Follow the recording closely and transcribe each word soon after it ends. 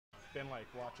been like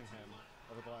watching him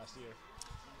over the last year?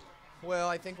 Well,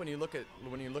 I think when you look at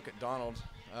Donald,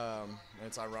 and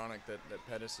it's ironic that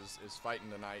Pettis is fighting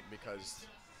tonight because,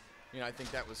 I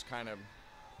think that was kind of,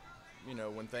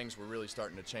 when things were really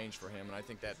starting to change for him, and I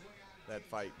think that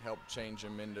fight helped change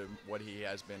him into what he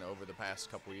has been over the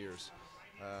past couple years.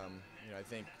 I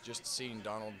think just seeing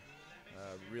Donald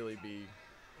really be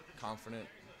confident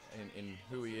in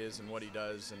who he is and what he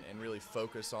does, and really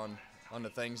focus on the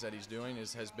things that he's doing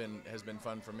has been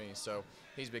fun for me. So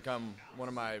he's become one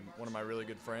of my really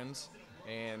good friends,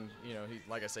 and he,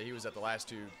 like I say, he was at the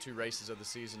last two races of the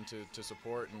season to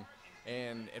support,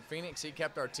 and at Phoenix he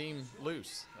kept our team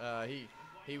loose.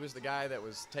 He was the guy that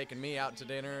was taking me out to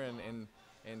dinner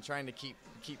and trying to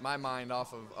keep my mind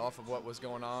off of what was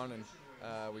going on, and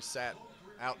we sat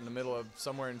out in the middle of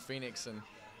somewhere in Phoenix and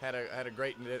had a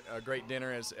great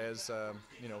dinner as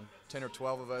 10 or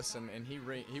 12 of us, and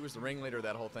he was the ringleader of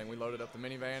that whole thing. We loaded up the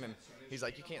minivan, and he's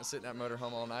like, you can't sit in that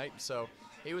motorhome all night. So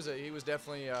he was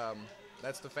definitely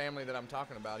that's the family that I'm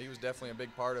talking about. He was definitely a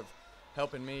big part of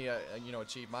helping me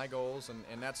achieve my goals,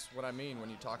 and that's what I mean when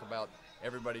you talk about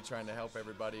everybody trying to help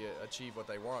everybody achieve what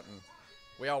they want, and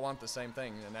we all want the same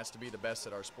thing, and that's to be the best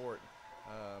at our sport.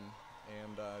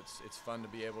 It's fun to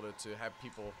be able to have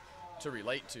people to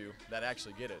relate to that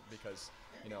actually get it, because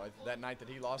that night that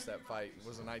he lost that fight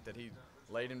was a night that he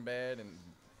laid in bed and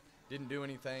didn't do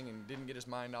anything and didn't get his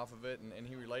mind off of it, and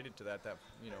he related to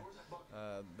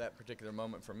that particular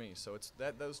moment for me. So it's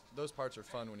those parts are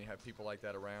fun when you have people like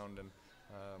that around, and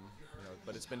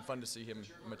but it's been fun to see him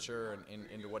mature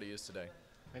into what he is today.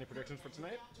 Any predictions for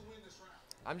tonight?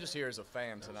 I'm just here as a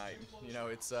fan tonight.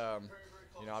 It's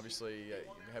obviously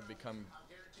have become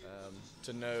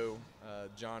to know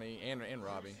Johnny and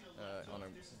Robbie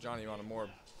Johnny on a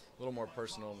little more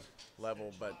personal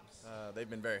level, but they've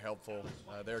been very helpful.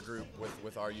 Their group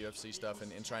with our UFC stuff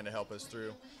and trying to help us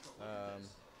through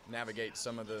navigate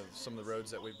some of the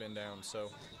roads that we've been down.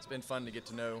 So it's been fun to get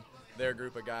to know their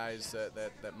group of guys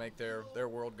that make their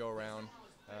world go around.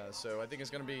 So I think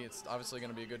it's obviously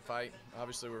going to be a good fight.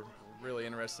 Obviously, we're really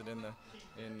interested in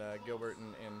Gilbert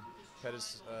and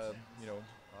Pettis.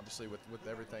 Obviously with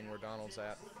everything where Donald's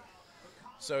at.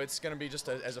 So it's going to be just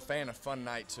as a fan a fun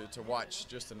night to watch.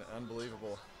 Just an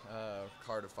unbelievable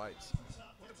card of fights.